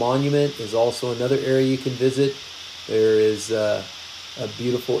National Monument is also another area you can visit. There is a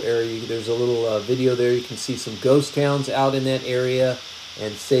beautiful area. There's a little video there. You can see some ghost towns out in that area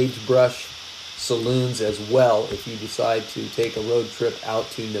and sagebrush saloons as well if you decide to take a road trip out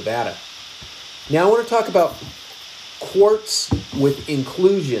to Nevada. Now I want to talk about quartz with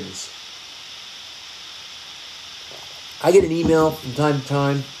inclusions. I get an email from time to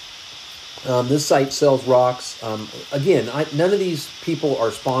time. This site sells rocks. Again, none of these people are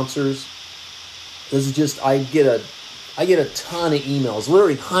sponsors. This is just, I get a ton of emails,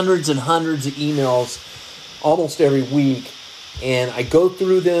 literally hundreds and hundreds of emails almost every week. And I go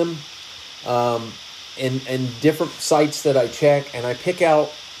through them and different sites that I check, and I pick out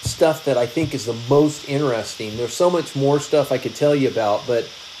stuff that I think is the most interesting. There's so much more stuff I could tell you about, but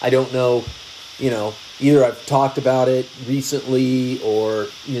I don't know, either I've talked about it recently or,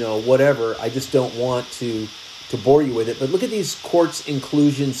 whatever. I just don't want to bore you with it. But look at these quartz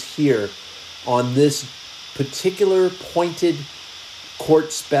inclusions here on this particular pointed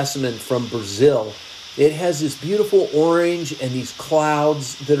quartz specimen from Brazil. It has this beautiful orange and these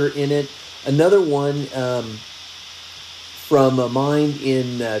clouds that are in it. Another one from a mine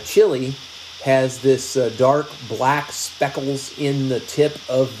in Chile has this dark black speckles in the tip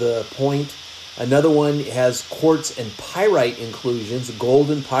of the point. Another one has quartz and pyrite inclusions,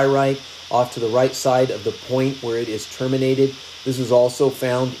 golden pyrite off to the right side of the point where it is terminated. This is also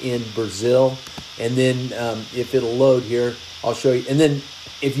found in Brazil. And then if it'll load here, I'll show you. And then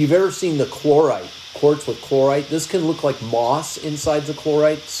if you've ever seen the chlorite, quartz with chlorite, this can look like moss inside the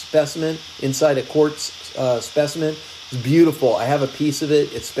chlorite specimen, inside a quartz specimen. It's beautiful. I have a piece of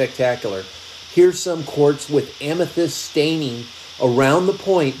it. It's spectacular. Here's some quartz with amethyst staining around the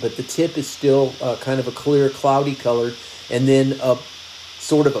point, but the tip is still kind of a clear, cloudy color, and then a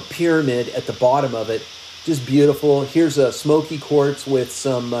sort of a pyramid at the bottom of it. Just beautiful. Here's a smoky quartz with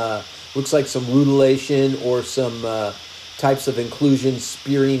some, looks like some rutilation or some types of inclusions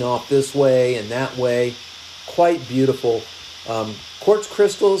spearing off this way and that way. Quite beautiful. Quartz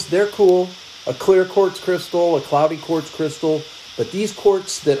crystals, they're cool. A clear quartz crystal, a cloudy quartz crystal, but these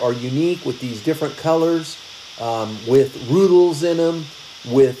quartz that are unique with these different colors, with rutils in them,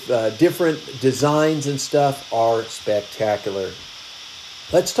 with different designs and stuff are spectacular.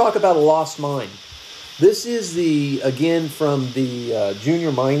 Let's talk about a lost mine. This is again from the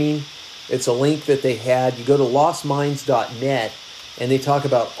Junior Mining. It's a link that they had. You go to lostmines.net and they talk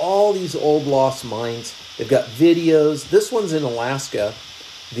about all these old lost mines. They've got videos. This one's in Alaska,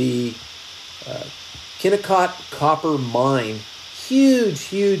 the Kennecott Copper Mine.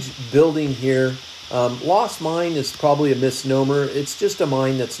 Huge building here. Lost mine is probably a misnomer. It's just a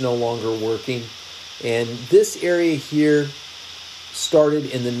mine that's no longer working. And this area here started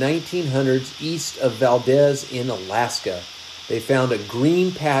in the 1900s east of Valdez in Alaska. They found a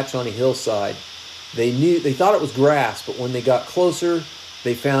green patch on a hillside. They thought it was grass, but when they got closer,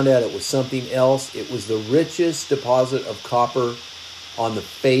 they found out it was something else. It was the richest deposit of copper on the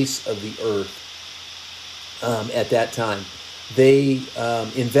face of the earth at that time. They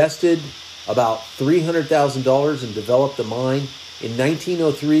invested about $300,000 and developed the mine. In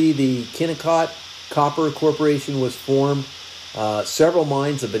 1903, the Kennecott Copper Corporation was formed. Several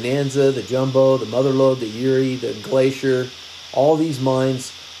mines, the Bonanza, the Jumbo, the Mother Lode, the Erie, the Glacier, all these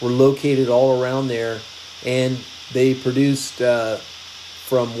mines were located all around there, and they produced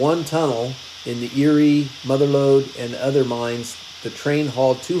from one tunnel in the Erie, Mother Lode, and other mines. The train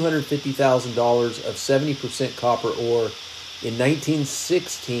hauled $250,000 of 70% copper ore. In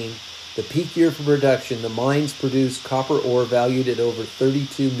 1916, the peak year for production, the mines produced copper ore valued at over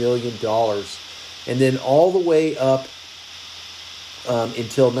 $32 million. And then all the way up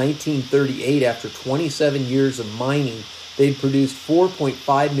until 1938, after 27 years of mining, they'd produced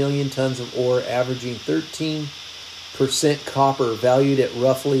 4.5 million tons of ore, averaging 13% copper, valued at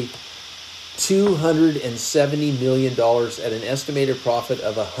roughly $270 million at an estimated profit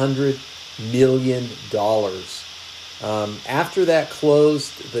of $100 million. After that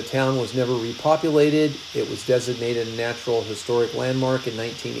closed, the town was never repopulated. It was designated a Natural Historic Landmark in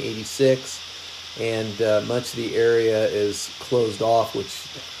 1986, and much of the area is closed off, which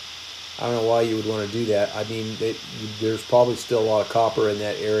I don't know why you would want to do that. I mean, there's probably still a lot of copper in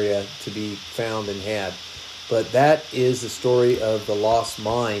that area to be found and had. But that is the story of the lost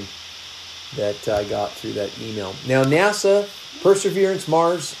mine that I got through that email. Now, NASA Perseverance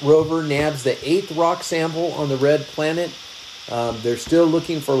Mars rover nabs the 8th rock sample on the red planet. They're still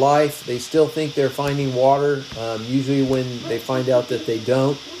looking for life. They still think they're finding water, usually when they find out that they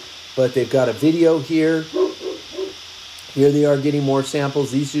don't. But they've got a video here. Here they are getting more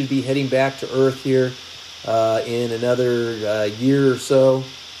samples. These should be heading back to Earth here in another year or so.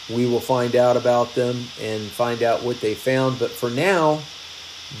 We will find out about them and find out what they found. But for now,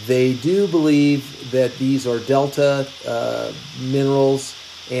 they do believe that these are delta minerals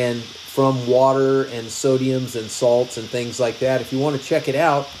and from water and sodiums and salts and things like that. If you want to check it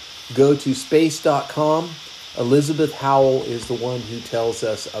out, go to space.com. Elizabeth Howell is the one who tells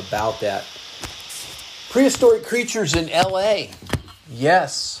us about that. Prehistoric creatures in LA.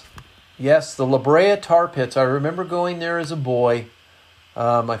 Yes, the La Brea tar pits. I remember going there as a boy.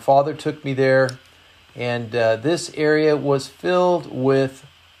 My father took me there, and this area was filled with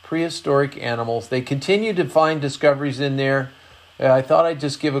prehistoric animals. They continue to find discoveries in there. I thought I'd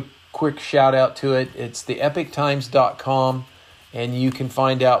just give a quick shout out to it. It's theepictimes.com, and you can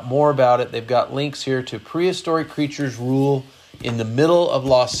find out more about it. They've got links here to Prehistoric Creatures Rule in the Middle of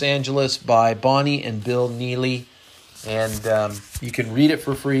Los Angeles by Bonnie and Bill Neely. And you can read it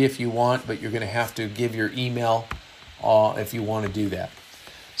for free if you want, but you're going to have to give your email if you want to do that.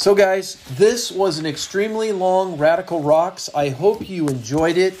 So guys, this was an extremely long Radical Rocks. I hope you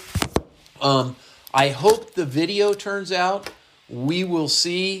enjoyed it. I hope the video turns out. We will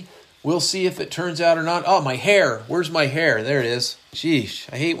see. We'll see if it turns out or not. Oh, my hair. Where's my hair? There it is. Sheesh.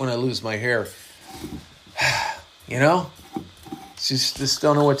 I hate when I lose my hair. You know? Just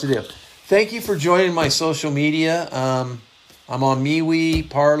don't know what to do. Thank you for joining my social media. I'm on MeWe,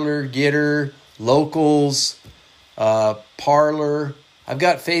 Parler, Gitter, Locals, Parler. I've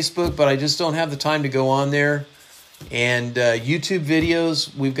got Facebook, but I just don't have the time to go on there. And YouTube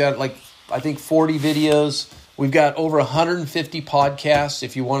videos, we've got I think 40 videos. We've got over 150 podcasts.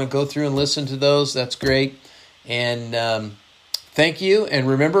 If you want to go through and listen to those, that's great. And thank you. And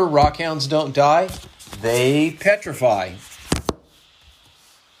remember, rockhounds don't die. They petrify.